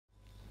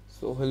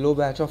So hello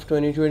batch of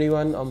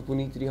 2021, I'm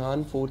Puneet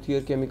Rihan, 4th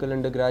year chemical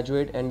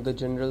undergraduate and the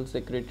General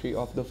Secretary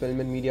of the Film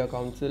and Media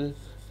Council,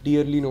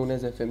 dearly known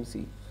as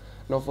FMC.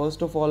 Now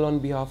first of all, on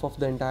behalf of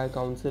the entire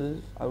council,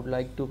 I would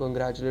like to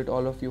congratulate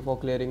all of you for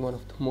clearing one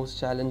of the most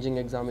challenging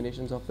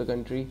examinations of the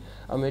country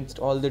amidst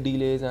all the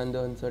delays and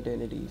the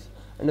uncertainties.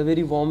 And a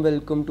very warm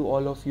welcome to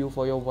all of you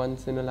for your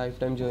once in a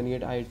lifetime journey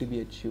at IIT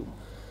BHU.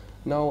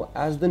 Now,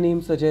 as the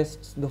name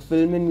suggests, the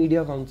Film and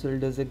Media Council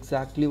does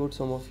exactly what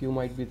some of you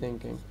might be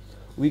thinking.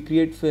 We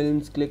create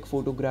films, click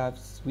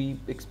photographs, we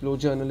explore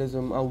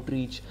journalism,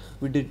 outreach,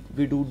 we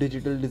do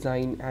digital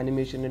design,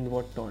 animation, and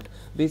whatnot.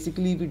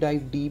 Basically, we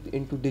dive deep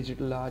into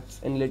digital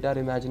arts and let our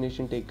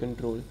imagination take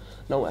control.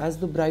 Now, as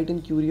the bright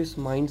and curious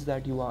minds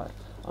that you are,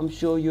 I'm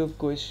sure you have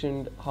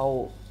questioned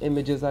how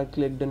images are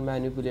clicked and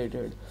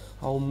manipulated,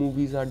 how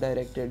movies are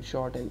directed,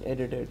 shot, and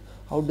edited,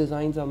 how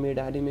designs are made,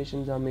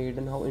 animations are made,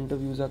 and how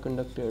interviews are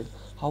conducted,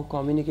 how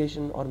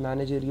communication or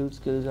managerial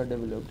skills are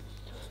developed.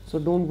 So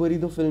don't worry,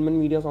 the Film and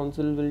Media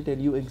Council will tell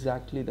you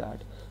exactly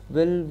that.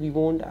 Well, we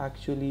won't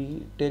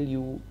actually tell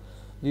you.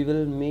 We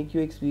will make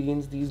you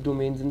experience these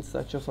domains in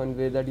such a fun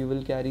way that you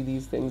will carry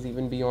these things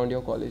even beyond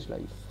your college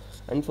life.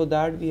 And for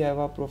that, we have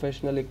our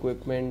professional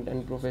equipment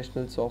and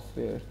professional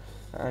software.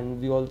 And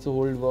we also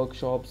hold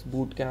workshops,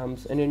 boot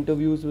camps, and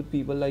interviews with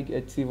people like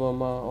H.C.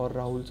 Verma or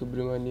Rahul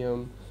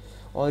Subramaniam,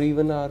 or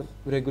even our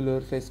regular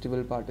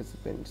festival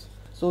participants.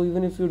 So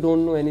even if you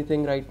don't know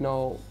anything right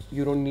now,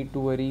 you don't need to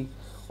worry.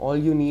 All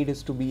you need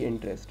is to be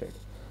interested.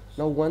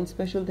 Now, one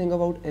special thing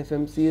about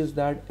FMC is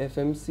that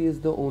FMC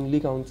is the only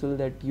council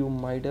that you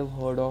might have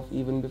heard of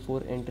even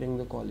before entering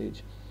the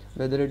college.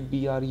 Whether it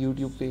be our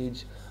YouTube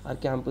page, our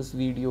campus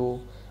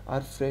video,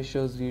 our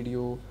freshers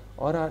video,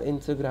 or our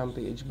Instagram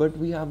page, but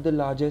we have the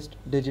largest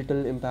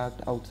digital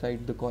impact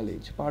outside the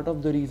college. Part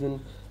of the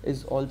reason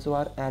is also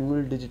our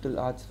annual digital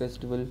arts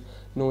festival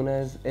known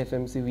as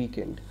FMC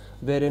Weekend,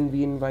 wherein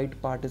we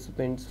invite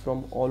participants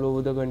from all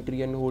over the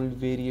country and hold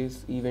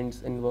various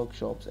events and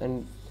workshops.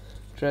 And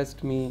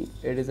trust me,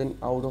 it is an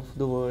out of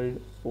the world,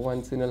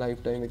 once in a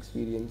lifetime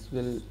experience.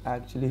 Well,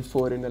 actually,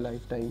 four in a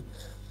lifetime,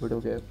 but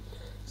okay.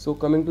 So,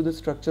 coming to the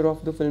structure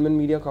of the Film and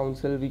Media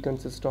Council, we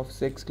consist of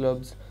six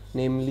clubs,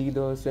 namely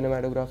the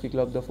Cinematography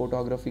Club, the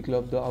Photography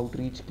Club, the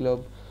Outreach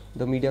Club,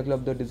 the Media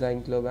Club, the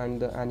Design Club, and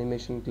the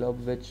Animation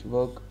Club, which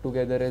work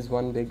together as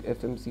one big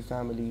FMC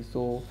family.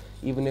 So,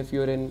 even if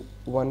you're in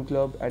one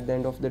club, at the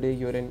end of the day,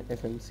 you're in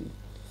FMC.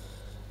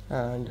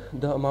 And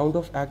the amount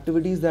of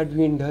activities that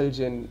we indulge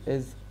in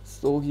is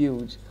so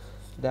huge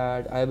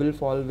that I will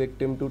fall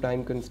victim to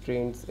time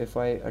constraints if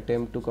I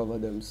attempt to cover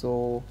them.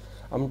 So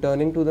I'm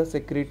turning to the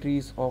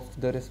secretaries of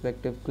the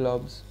respective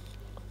clubs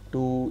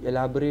to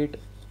elaborate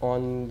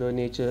on the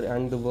nature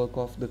and the work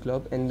of the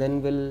club, and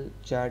then we'll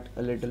chat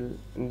a little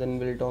and then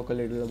we'll talk a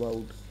little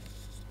about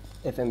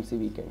FMC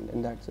weekend,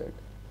 and that's it.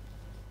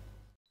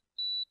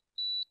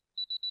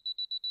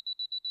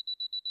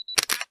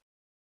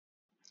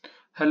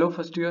 Hello,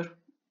 first year.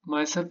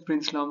 Myself,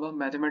 Prince Lamba,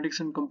 Mathematics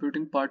and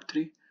Computing Part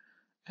 3,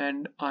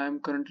 and I am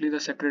currently the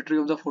secretary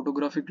of the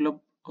Photography Club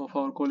of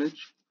our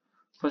college.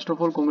 First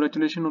of all,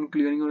 congratulations on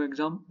clearing your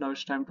exam. Now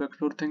it's time to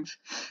explore things.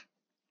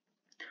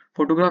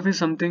 Photography is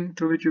something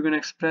through which you can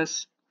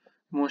express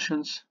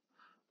emotions,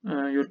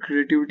 your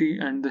creativity,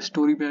 and the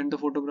story behind the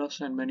photographs,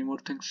 and many more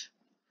things.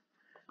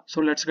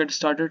 So let's get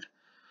started.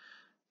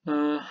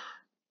 Uh,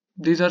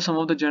 these are some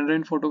of the genre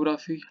in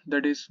photography.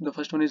 That is, the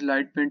first one is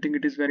light painting.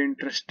 It is very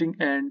interesting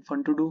and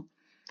fun to do.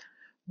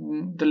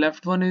 The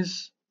left one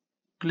is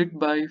click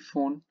by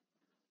phone.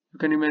 You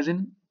can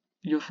imagine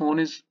your phone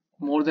is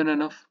more than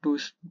enough to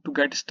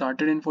get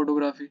started in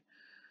photography.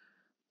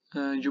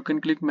 You can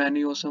click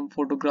many awesome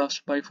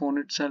photographs by phone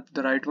itself.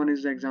 The right one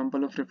is the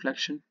example of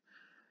reflection.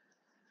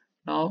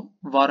 Now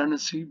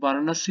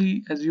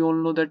Varanasi, as you all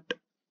know that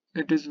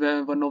it is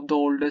one of the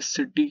oldest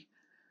city,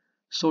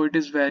 so it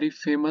is very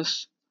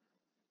famous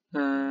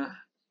uh,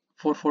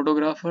 for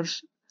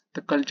photographers.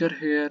 The culture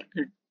here,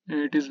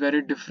 it is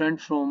very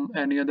different from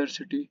any other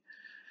city.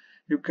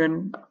 You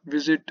can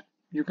visit,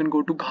 you can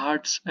go to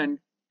ghats and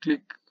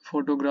click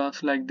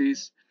photographs like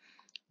these.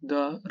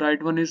 The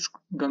right one is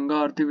Ganga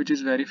Aarti, which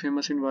is very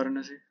famous in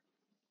Varanasi.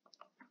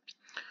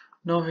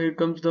 Now here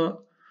comes the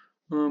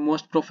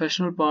most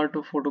professional part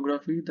of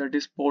photography, that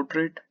is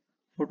portrait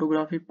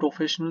photography.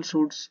 Professional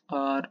shoots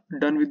are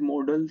done with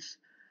models.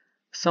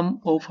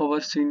 Some of our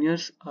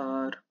seniors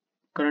are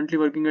currently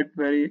working at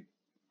very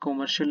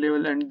commercial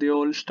level, and they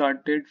all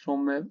started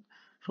from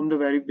the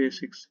very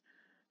basics.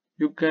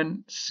 You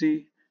can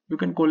see, you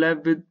can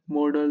collab with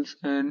models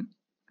and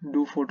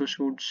do photo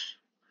shoots.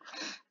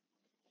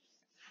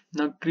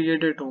 Now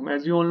create at home,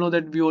 as you all know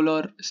that we all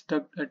are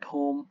stuck at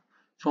home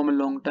from a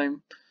long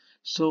time.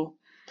 So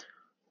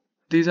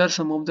these are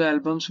some of the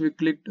albums we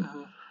clicked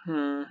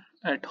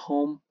at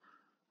home,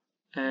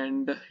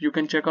 and you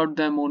can check out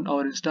them on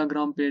our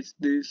Instagram page.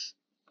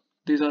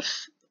 These are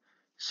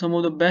some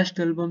of the best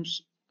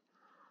albums,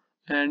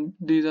 and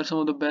these are some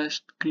of the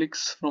best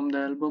clicks from the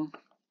album.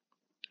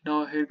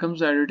 Now here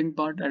comes the editing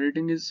part.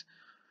 Editing is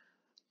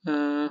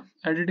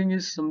Editing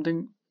is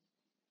something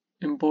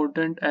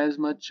important as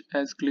much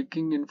as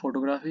clicking in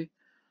photography.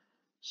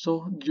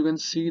 So you can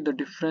see the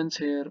difference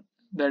here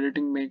the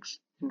editing makes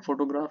in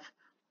photograph,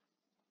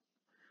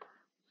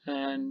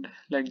 and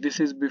like this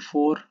is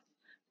before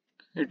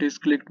it is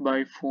clicked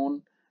by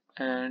phone,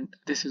 and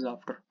this is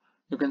after.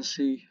 You can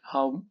see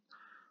how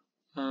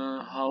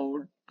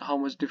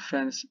much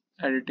difference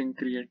editing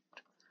create.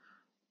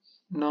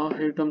 Now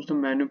here comes the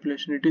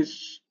manipulation. It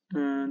is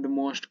the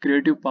most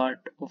creative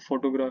part of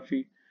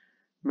photography.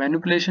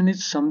 Manipulation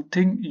is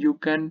something you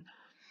can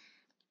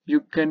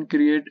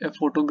create a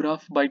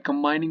photograph by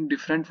combining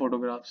different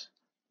photographs.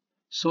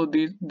 So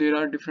there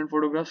are different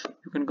photographs,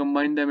 you can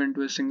combine them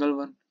into a single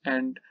one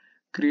and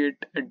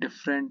create a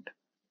different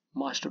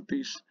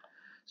masterpiece.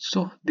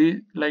 So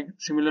the like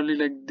similarly,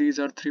 like these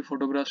are three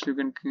photographs, you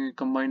can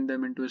combine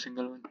them into a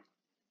single one.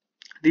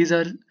 These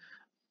are these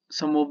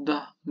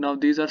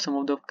are some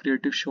of the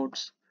creative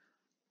shots.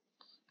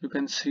 You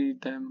can see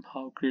them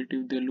how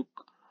creative they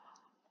look,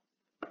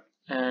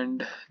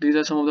 and these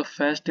are some of the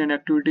fast and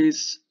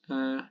activities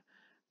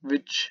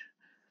which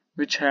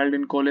held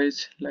in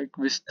college, like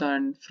Vista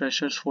and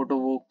Freshers Photo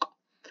Walk.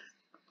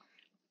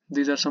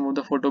 These are some of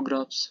the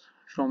photographs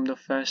from the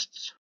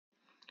fests.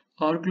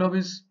 Our club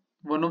is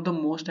one of the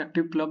most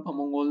active club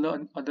among all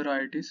the other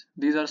IITs.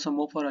 These are some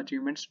of our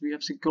achievements. We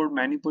have secured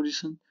many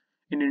positions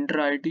in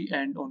inter-IIT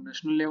and on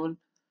national level.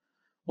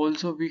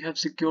 Also, we have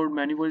secured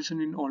many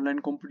positions in online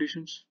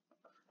competitions.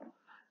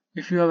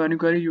 If you have any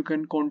query, you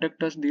can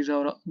contact us. These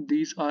are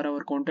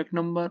our contact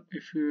number.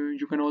 If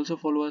you can also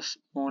follow us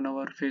on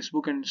our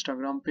Facebook and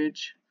Instagram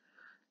page.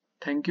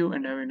 Thank you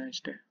and have a nice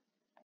day.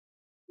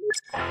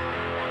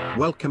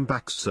 Welcome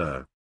back,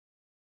 sir.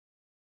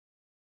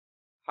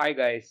 Hi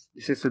guys,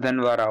 this is Sudan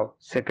Varao,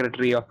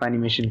 Secretary of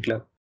Animation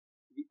Club.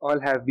 We all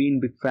have been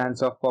big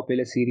fans of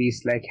popular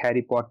series like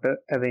Harry Potter,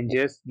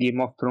 Avengers,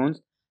 Game of Thrones,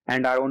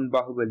 and our own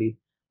Bahubali.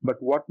 But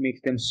what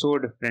makes them so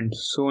different,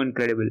 so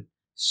incredible?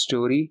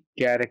 Story,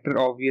 character,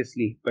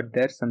 obviously, but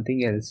there's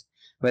something else.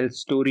 Well,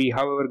 story,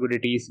 however good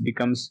it is,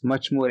 becomes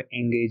much more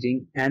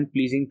engaging and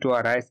pleasing to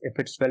our eyes if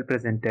it's well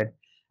presented.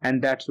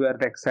 And that's where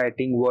the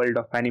exciting world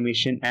of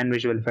animation and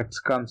visual effects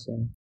comes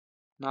in.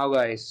 Now,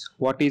 guys,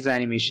 what is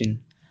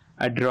animation?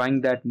 A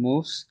drawing that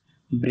moves,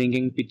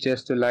 bringing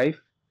pictures to life,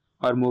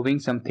 or moving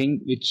something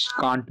which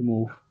can't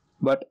move.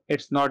 But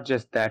it's not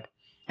just that.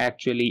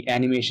 Actually,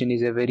 animation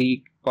is a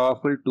very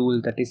powerful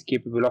tool that is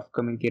capable of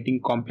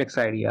communicating complex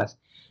ideas.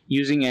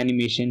 Using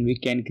animation, we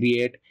can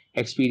create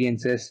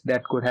experiences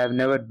that could have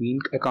never been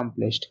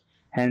accomplished.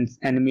 Hence,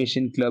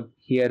 Animation Club,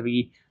 here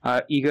we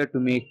are eager to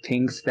make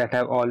things that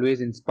have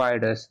always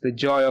inspired us. The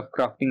joy of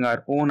crafting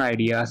our own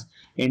ideas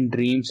in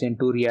dreams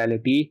into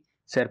reality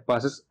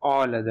surpasses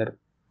all other.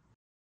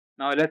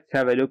 Now let's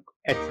have a look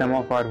at some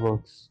of our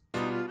works.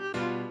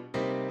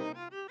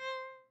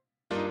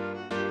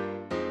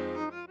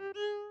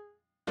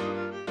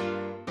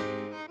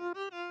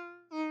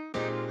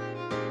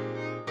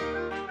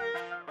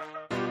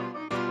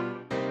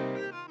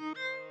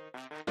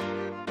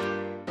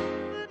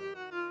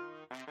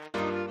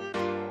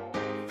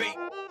 Fate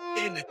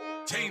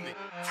Entertainment.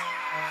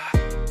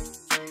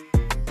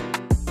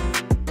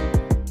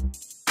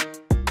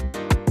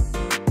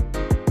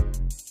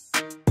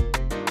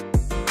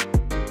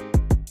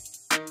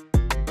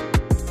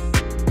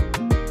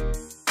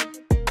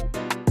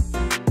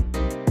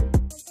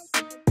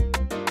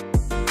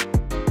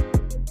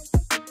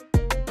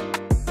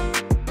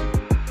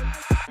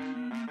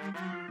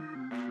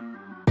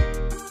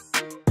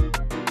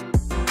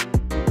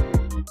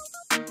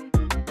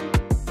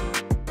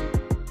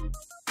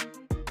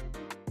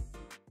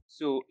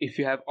 So, if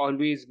you have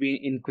always been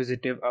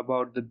inquisitive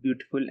about the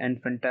beautiful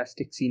and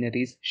fantastic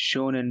sceneries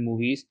shown in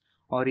movies,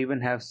 or even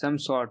have some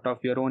sort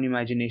of your own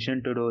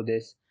imagination to do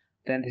this,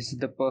 then this is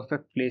the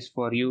perfect place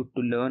for you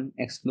to learn,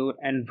 explore,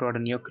 and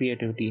broaden your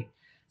creativity.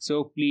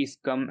 So, please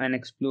come and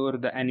explore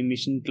the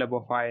Animation Club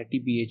of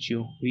IIT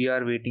BHU. We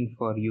are waiting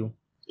for you.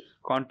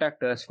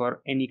 Contact us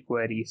for any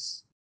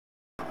queries.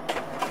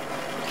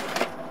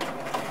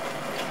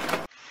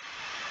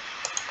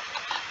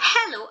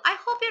 Hello, I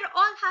hope you're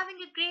all having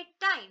a great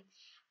time.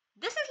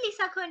 This is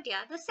Lisa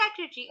Kuntia, the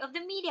secretary of the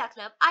Media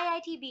Club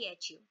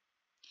IIT-BHU.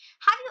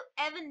 Have you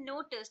ever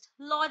noticed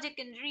logic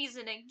and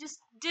reasoning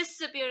just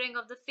disappearing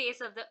off the face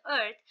of the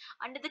earth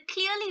under the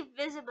clearly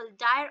visible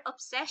dire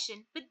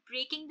obsession with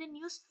breaking the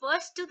news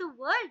first to the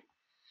world?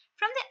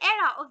 From the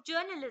era of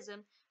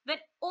journalism,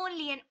 when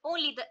only and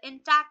only the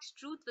intact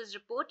truth was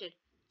reported,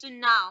 to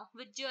now,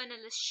 with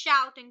journalists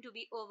shouting to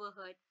be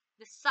overheard,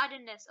 the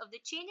suddenness of the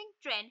changing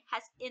trend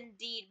has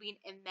indeed been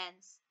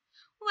immense.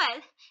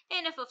 Well,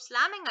 enough of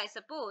slamming, I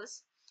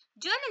suppose.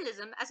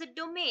 Journalism as a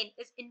domain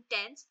is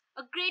intense,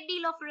 a great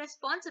deal of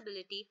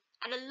responsibility,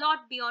 and a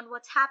lot beyond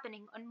what's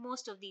happening on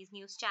most of these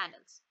news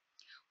channels.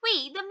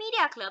 We, the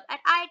Media Club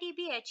at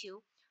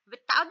IIT-BHU,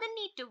 without the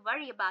need to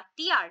worry about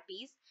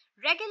TRPs,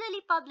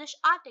 regularly publish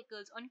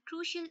articles on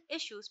crucial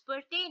issues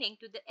pertaining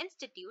to the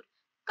institute,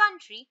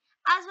 country,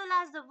 as well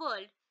as the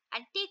world,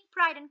 and take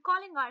pride in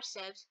calling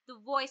ourselves the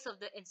voice of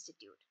the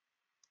institute.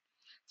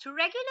 Through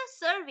regular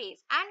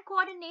surveys and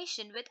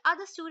coordination with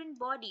other student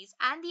bodies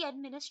and the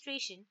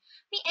administration,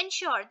 we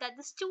ensure that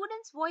the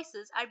students'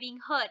 voices are being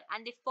heard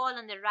and they fall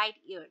on the right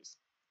ears.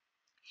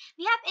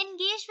 We have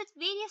engaged with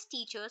various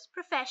teachers,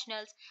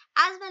 professionals,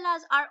 as well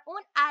as our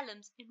own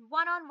alums in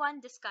one on one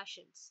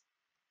discussions.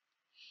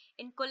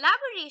 In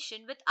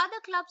collaboration with other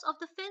clubs of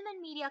the Film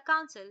and Media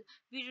Council,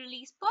 we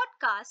release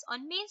podcasts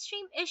on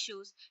mainstream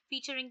issues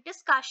featuring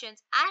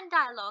discussions and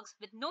dialogues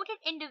with noted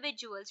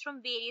individuals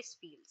from various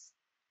fields.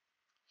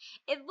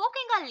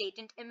 Evoking our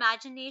latent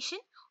imagination,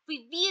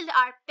 we wield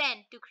our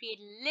pen to create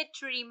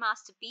literary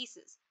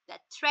masterpieces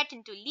that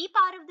threaten to leap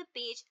out of the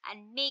page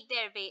and make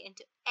their way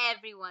into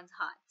everyone's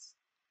hearts.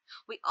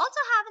 We also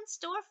have in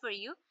store for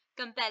you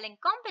compelling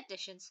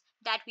competitions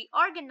that we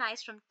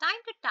organize from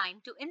time to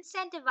time to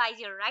incentivize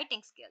your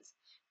writing skills.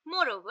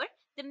 Moreover,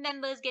 the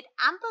members get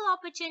ample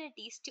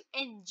opportunities to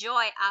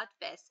enjoy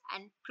Outfest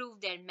and prove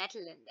their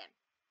mettle in them.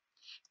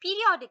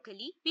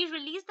 Periodically, we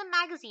release the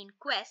magazine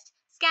Quest,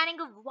 scanning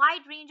a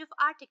wide range of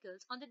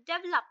articles on the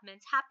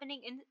developments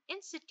happening in the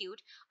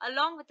Institute,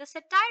 along with a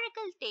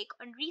satirical take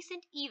on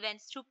recent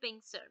events through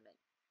Pink's sermon.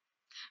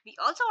 We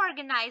also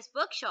organize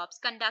workshops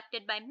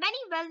conducted by many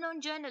well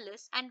known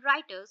journalists and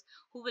writers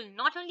who will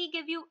not only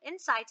give you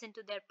insights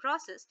into their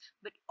process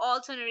but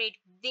also narrate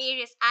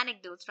various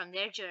anecdotes from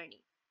their journey.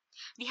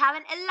 We have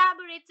an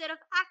elaborate set of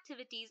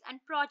activities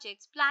and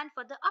projects planned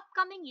for the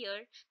upcoming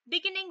year,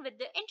 beginning with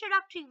the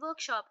introductory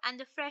workshop and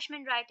the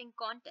freshman writing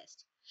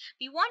contest.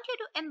 We want you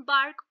to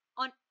embark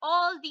on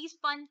all these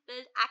fun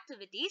filled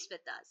activities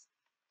with us.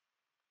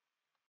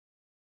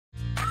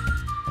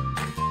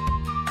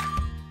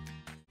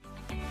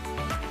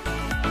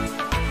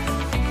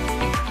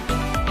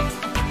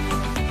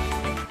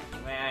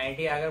 मैं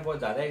IIT आकर बहुत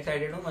ज़्यादा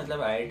excited हूँ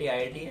मतलब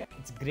IIT है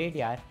it's great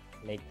यार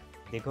like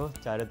देखो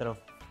चारों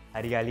तरफ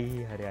हरियाली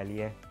ही हरियाली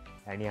है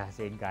एंड यहाँ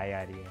से एक गाय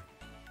आ रही है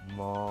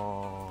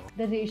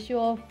The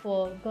ratio of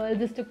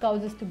girls is to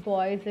cows is to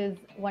boys is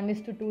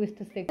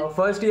 1:2:6.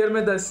 First year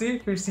में 10वीं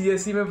फिर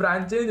सीएससी में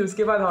ब्रांच चेंज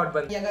उसके बाद हॉट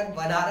बन अगर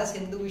बनारस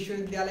हिंदू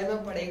विश्वविद्यालय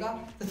में पढ़ेगा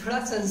तो थोड़ा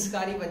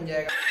संस्कारी बन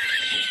जाएगा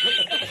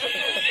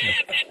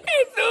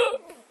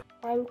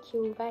थैंक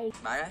यू बाय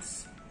बाय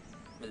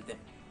मिलते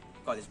हैं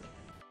कॉलेज में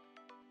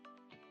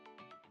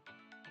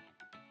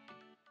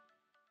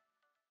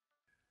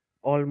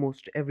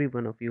Almost every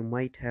one of you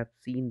might have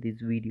seen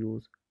these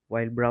videos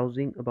while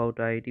browsing about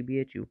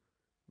IIT-BHU.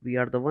 We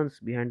are the ones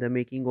behind the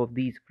making of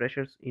these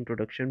freshers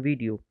introduction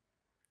video.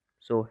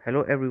 So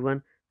hello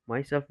everyone,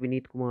 myself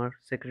Vineet Kumar,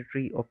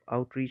 Secretary of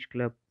Outreach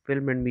Club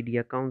Film and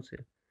Media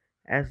Council.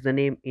 As the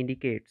name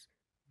indicates,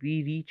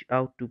 we reach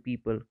out to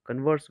people,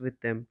 converse with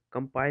them,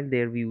 compile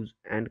their views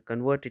and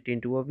convert it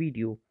into a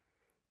video.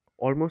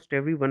 Almost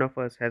every one of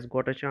us has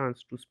got a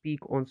chance to speak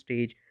on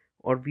stage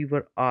or we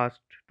were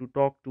asked to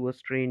talk to a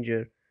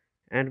stranger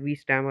and we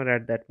stammer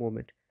at that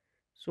moment.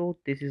 So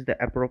this is the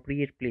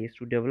appropriate place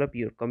to develop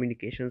your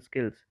communication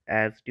skills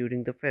as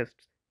during the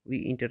fests we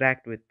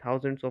interact with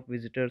thousands of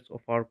visitors of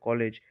our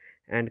college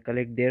and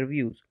collect their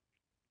views.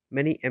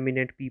 Many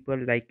eminent people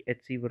like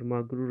H.C.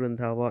 Verma, Guru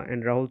Randhawa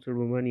and Rahul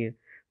Subramanian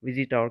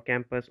visit our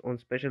campus on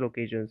special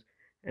occasions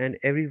and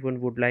everyone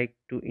would like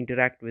to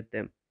interact with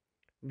them.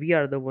 We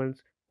are the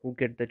ones who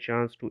get the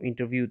chance to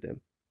interview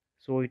them.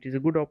 So it is a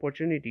good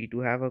opportunity to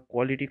have a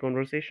quality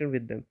conversation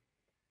with them.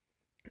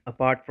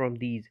 Apart from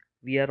these,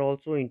 we are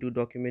also into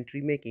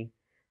documentary making.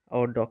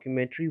 Our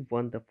documentary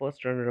won the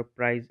first runner-up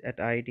prize at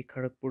IIT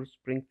Kharagpur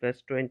Spring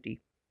Fest 20.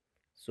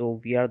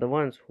 So we are the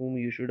ones whom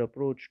you should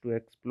approach to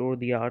explore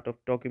the art of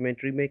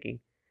documentary making.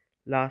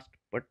 Last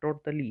but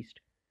not the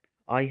least,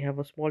 I have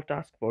a small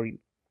task for you.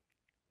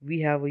 We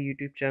have a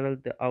YouTube channel,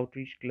 the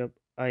Outreach Club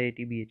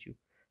IIT BHU.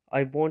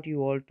 I want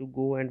you all to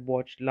go and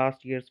watch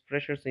last year's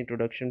freshers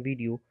introduction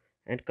video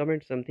and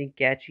comment something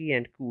catchy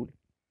and cool.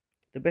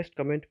 The best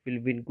comment will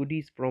win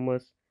goodies from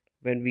us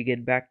when we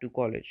get back to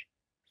college.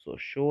 So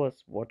show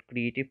us what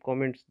creative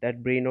comments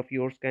that brain of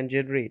yours can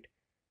generate.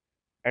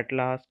 At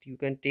last, you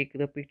can take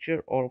the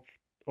picture or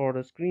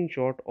a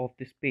screenshot of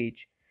this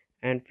page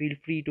and feel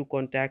free to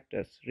contact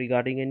us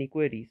regarding any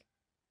queries.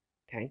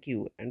 Thank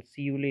you and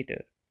see you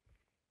later.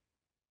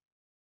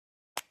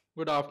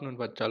 Good afternoon,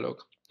 bachcha log.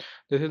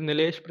 This is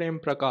Nilesh Prem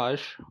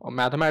Prakash of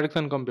Mathematics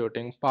and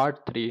Computing,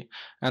 Part 3,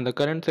 and the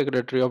current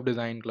Secretary of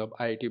Design Club,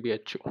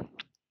 IIT-BHU.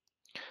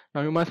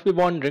 Now you must be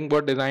wondering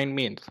what design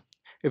means.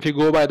 If you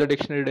go by the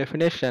dictionary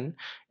definition,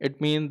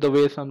 it means the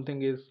way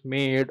something is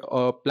made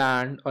or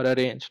planned or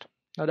arranged.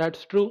 Now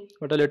that's true,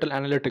 but a little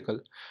analytical.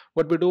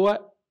 What we do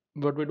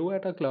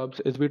at our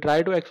clubs is we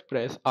try to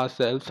express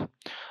ourselves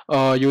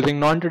using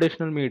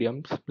non-traditional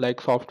mediums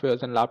like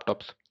softwares and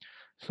laptops.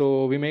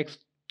 So we make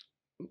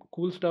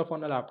cool stuff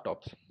on our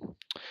laptops.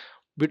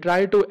 We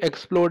try to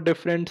explore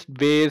different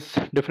ways,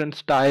 different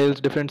styles,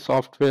 different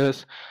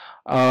softwares.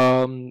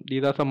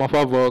 These are some of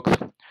our works.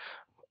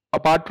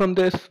 Apart from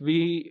this,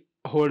 we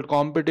hold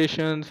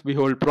competitions, we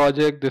hold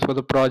projects. This was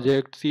a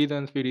project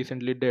seasons we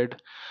recently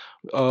did.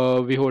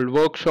 We hold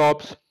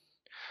workshops.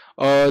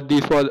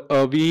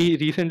 We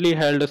recently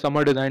held a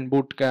summer design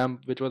boot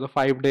camp, which was a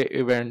 5 day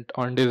event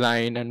on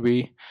design, and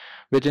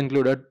which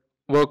included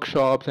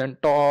workshops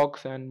and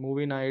talks and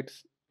movie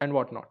nights and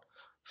whatnot.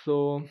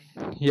 So,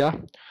 yeah.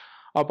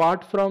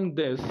 Apart from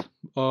this,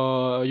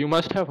 you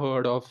must have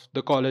heard of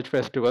the college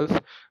festivals,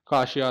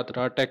 Kashi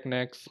Yatra,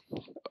 Technex,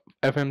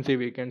 FMC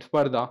Weekend,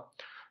 Sparda.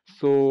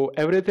 So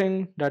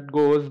everything that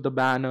goes, the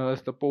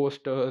banners, the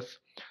posters,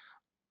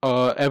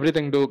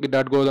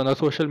 that goes on the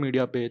social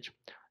media page,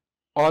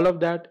 all of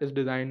that is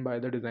designed by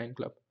the design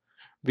club.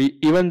 We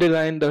even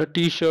designed the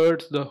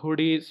t-shirts, the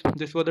hoodies.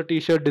 This was a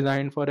t-shirt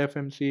designed for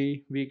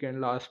FMC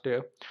Weekend last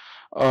year.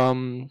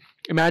 um,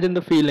 Imagine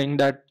the feeling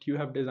that you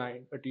have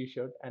designed a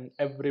t-shirt and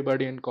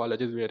everybody in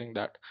college is wearing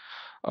that.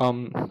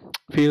 um,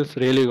 Feels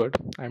really good,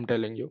 I'm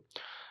telling you.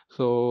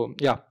 So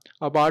yeah,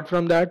 apart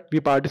from that, we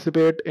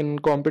participate in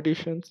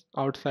competitions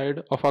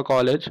outside of our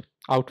college,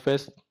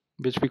 outfest,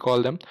 which we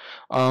call them.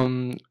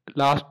 um,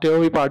 Last year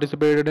we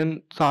participated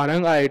in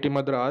Sarang IIT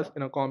Madras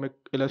in a comic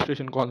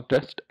illustration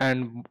contest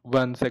and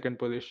won second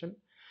position.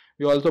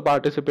 We also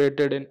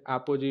participated in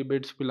Apogee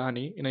Bids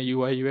Pilani in a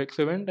UI UX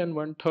event and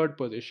won third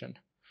position.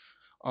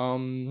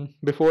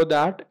 Before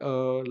that,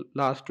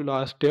 last to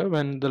last year,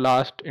 when the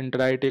last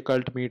Inter-IT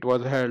Cult Meet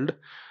was held,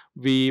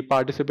 we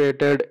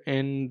participated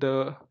in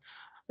the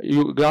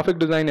graphic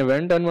design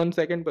event and won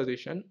second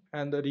position,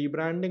 and the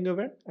rebranding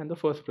event and the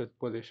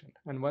position,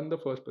 and won the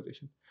first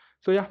position.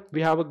 So yeah,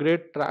 we have a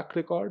great track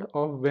record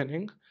of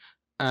winning,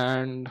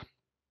 and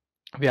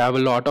we have a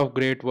lot of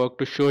great work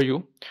to show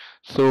you.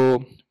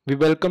 So we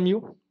welcome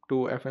you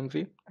to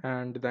FMC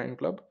and Design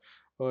Club.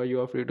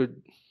 You are free to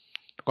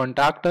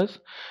contact us.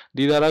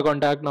 These are our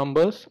contact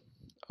numbers.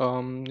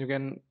 You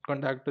can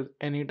contact us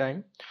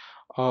anytime.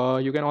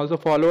 You can also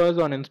follow us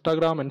on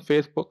Instagram and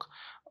Facebook.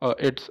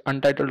 It's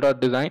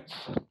untitled.designs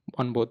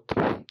on both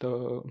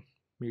the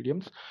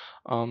mediums.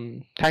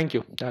 Thank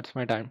you. That's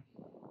my time.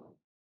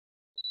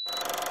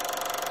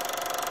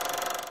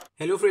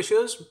 Hello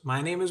freshers, my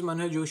name is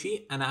Manoj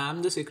Joshi and I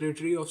am the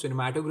secretary of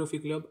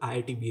Cinematography Club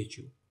IIT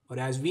BHU, or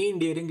as we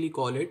endearingly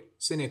call it,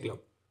 Cine Club.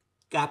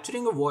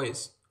 Capturing a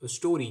voice, a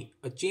story,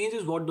 a change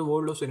is what the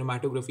world of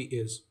cinematography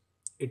is.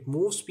 It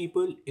moves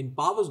people,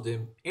 empowers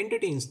them,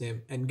 entertains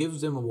them, and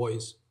gives them a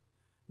voice.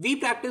 We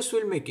practice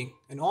filmmaking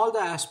and all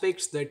the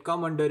aspects that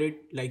come under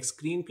it, like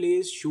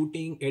screenplays,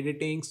 shooting,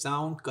 editing,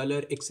 sound,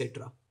 color,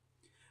 etc.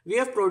 We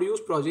have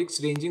produced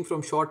projects ranging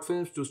from short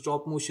films to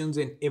stop motions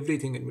and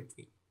everything in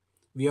between.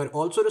 We are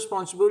also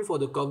responsible for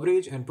the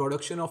coverage and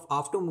production of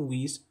after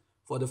movies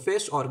for the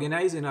fest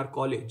organized in our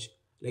college,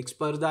 like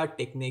Sparda,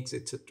 Techniques,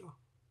 etc.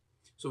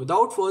 So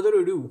without further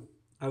ado,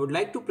 I would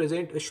like to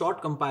present a short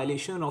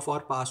compilation of our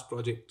past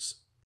projects.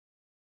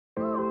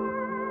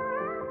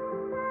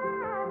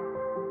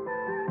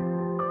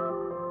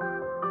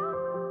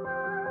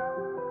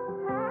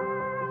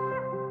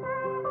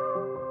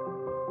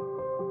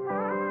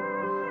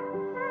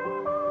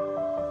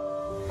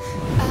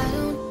 I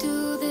don't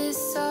do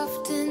this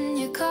often,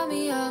 you caught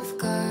me off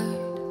guard.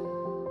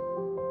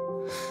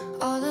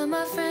 All of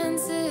my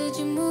friends said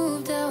you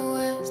moved out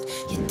west.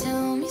 You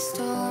tell me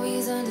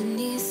stories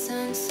underneath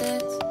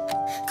sunsets.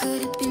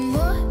 Could it be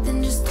more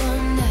than just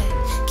one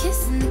night?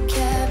 Kissing the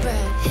cab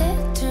ride,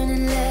 head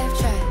turning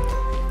left,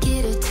 right.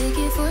 Get a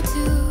ticket for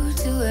two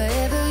to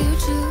wherever you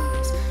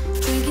choose.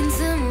 Drinking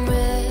some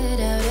red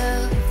out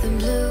of the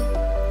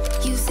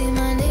blue. You say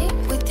my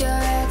name with your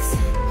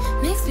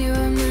accent, makes me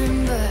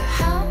remember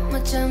how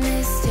much I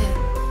missed you.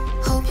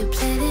 Hope you're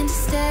planning to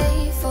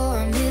stay for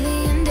a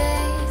million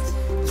days.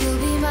 You'll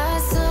be my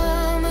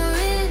summer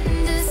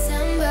in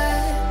December.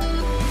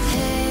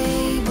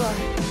 Hey boy,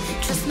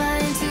 trust my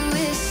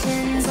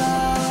intuitions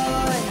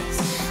always.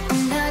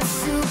 I'm not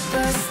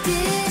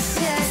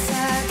superstitious,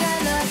 I got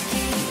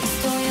lucky.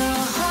 Stole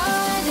your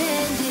heart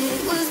and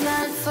it was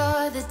mine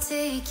for the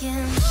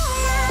taking.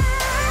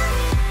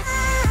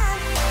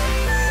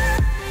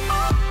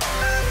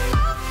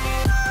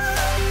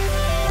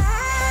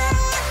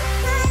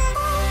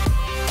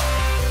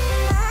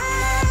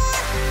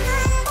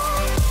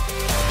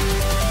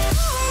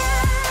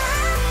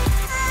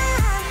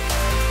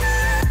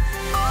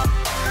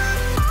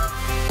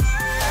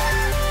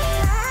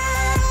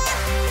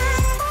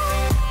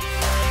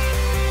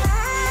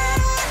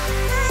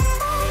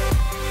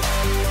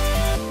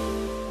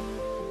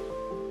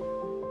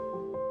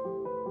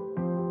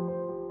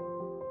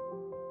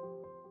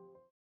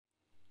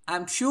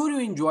 I'm sure you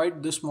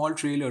enjoyed this small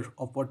trailer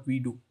of what we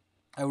do.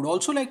 I would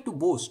also like to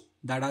boast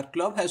that our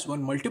club has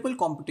won multiple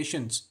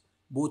competitions,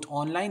 both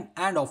online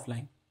and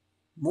offline.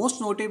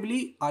 Most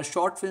notably, our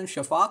short film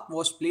Shafaq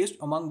was placed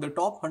among the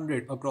top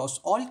 100 across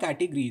all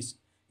categories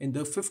in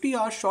the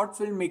 50-hour short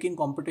film making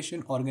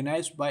competition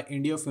organized by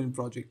India Film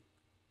Project.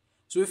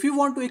 So if you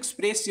want to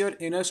express your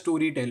inner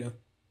storyteller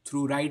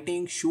through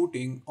writing,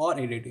 shooting or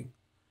editing,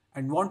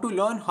 and want to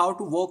learn how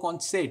to work on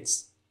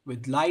sets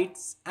with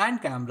lights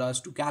and cameras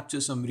to capture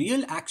some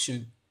real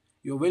action,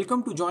 you're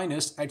welcome to join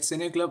us at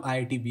Cine Club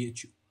IIT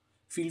BHU.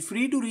 Feel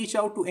free to reach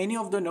out to any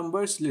of the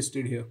numbers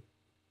listed here.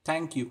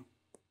 Thank you.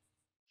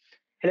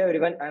 Hello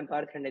everyone, I'm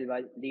Parth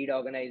Khandelwal, lead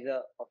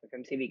organizer of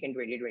FMC Weekend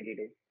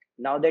 2022.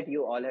 Now that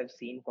you all have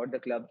seen what the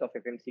clubs of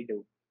FMC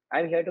do,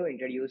 I'm here to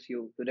introduce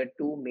you to the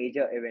two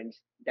major events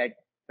that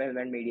Film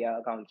and Media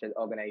Council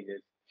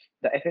organizes,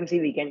 the FMC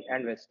Weekend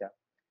and Vista.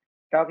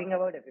 Talking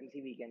about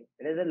FMC Weekend,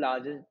 it is the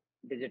largest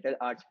digital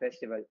arts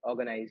festival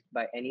organized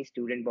by any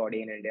student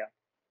body in India.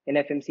 In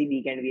FMC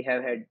Weekend, we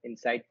have had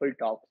insightful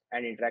talks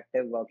and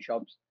interactive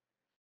workshops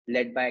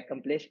led by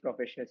accomplished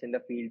professionals in the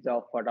fields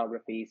of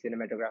photography,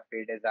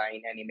 cinematography,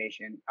 design,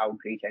 animation,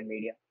 outreach, and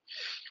media.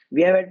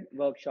 We have had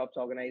workshops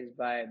organized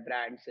by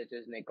brands such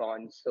as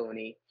Nikon,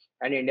 Sony,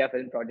 and India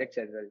Film Projects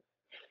as well,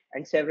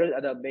 and several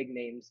other big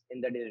names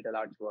in the digital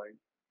arts world.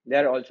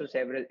 There are also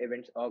several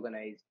events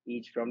organized,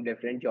 each from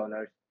different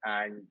genres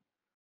and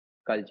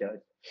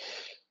cultures.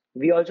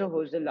 We also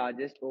host the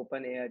largest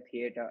open air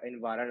theater in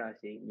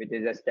Varanasi, which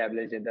is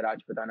established in the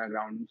Rajputana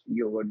grounds,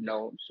 you would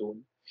know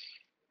soon.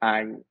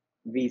 And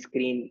we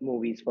screen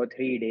movies for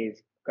 3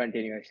 days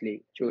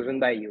continuously,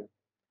 chosen by you.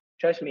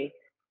 Trust me,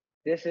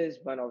 this is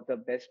one of the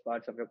best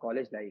parts of your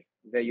college life,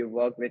 where you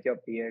work with your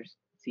peers,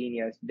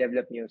 seniors,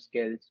 develop new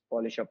skills,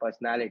 polish your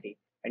personality,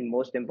 and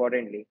most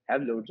importantly,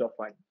 have loads of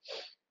fun.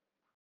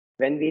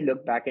 When we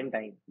look back in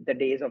time, the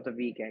days of the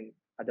weekend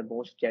are the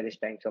most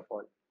cherished times of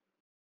all.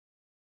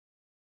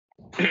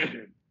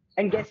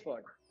 And guess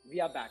what?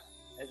 We are back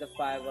as the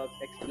fireworks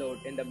explode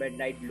in the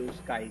midnight blue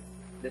skies.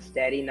 The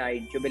starry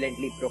night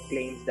jubilantly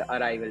proclaims the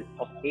arrival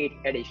of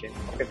 8th edition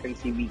of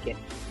FMC Weekend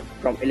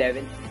from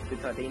 11th to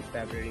 13th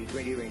February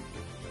 2020.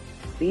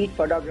 Be it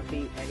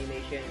photography,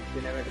 animation,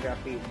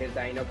 cinematography,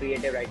 design, or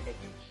creative writing,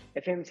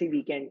 FMC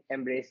Weekend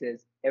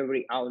embraces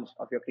every ounce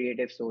of your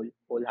creative soul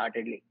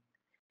wholeheartedly.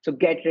 So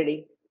get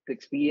ready to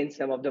experience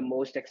some of the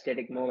most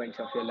ecstatic moments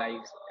of your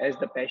lives as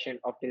the passion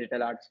of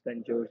digital arts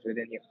conjures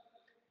within you.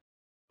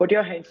 Put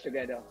your hands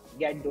together,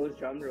 get those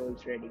drum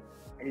rolls ready,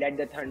 and let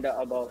the thunder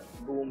above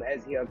boom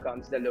as here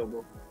comes the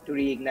logo to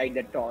reignite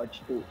the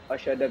torch to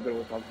usher the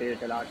growth of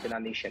digital arts in our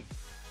nation.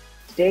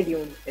 Stay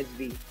tuned as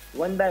we,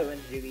 one by one,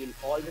 reveal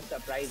all the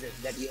surprises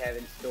that we have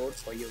in store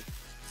for you,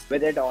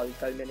 with it all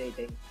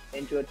culminating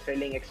into a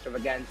thrilling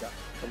extravaganza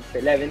from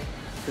 11th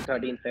to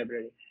 13th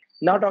February.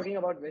 Now, talking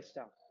about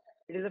Vista,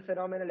 it is a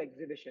phenomenal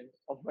exhibition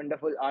of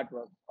wonderful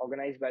artwork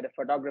organized by the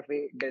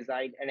Photography,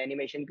 Design, and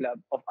Animation Club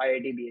of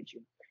IIT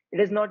BHU. It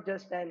is not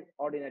just an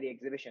ordinary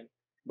exhibition,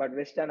 but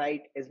Vista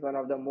Night is one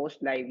of the most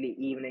lively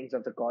evenings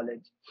of the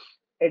college.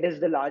 It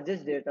is the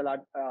largest digital art.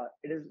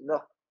 It is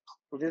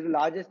the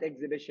largest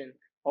exhibition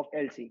of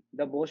LC,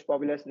 the most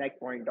popular snack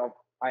point of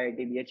IIT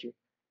BHU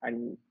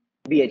and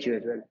BHU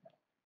as well.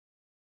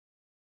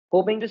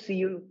 Hoping to see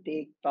you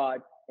take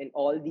part in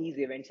all these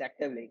events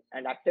actively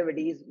and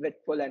activities with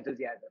full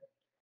enthusiasm.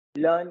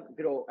 Learn,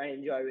 grow, and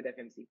enjoy with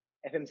FMC.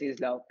 FMC is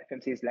love,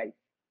 FMC is life.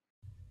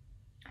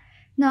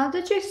 Now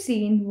that you've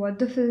seen what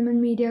the Film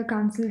and Media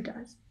Council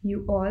does,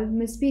 you all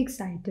must be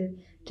excited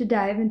to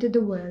dive into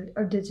the world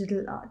of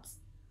digital arts.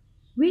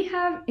 We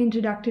have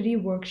introductory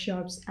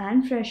workshops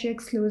and fresh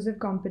exclusive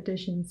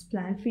competitions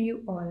planned for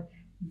you all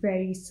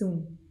very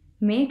soon.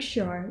 Make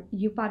sure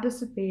you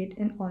participate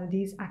in all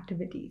these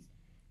activities.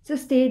 So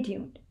stay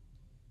tuned.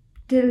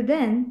 Till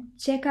then,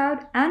 check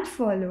out and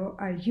follow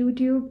our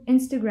YouTube,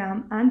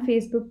 Instagram, and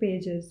Facebook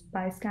pages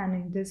by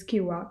scanning this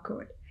QR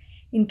code.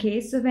 In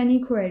case of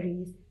any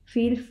queries,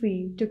 feel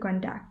free to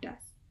contact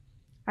us.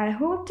 I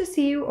hope to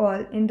see you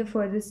all in the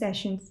further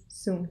sessions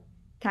soon.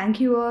 Thank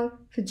you all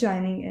for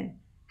joining in.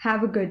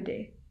 Have a good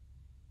day.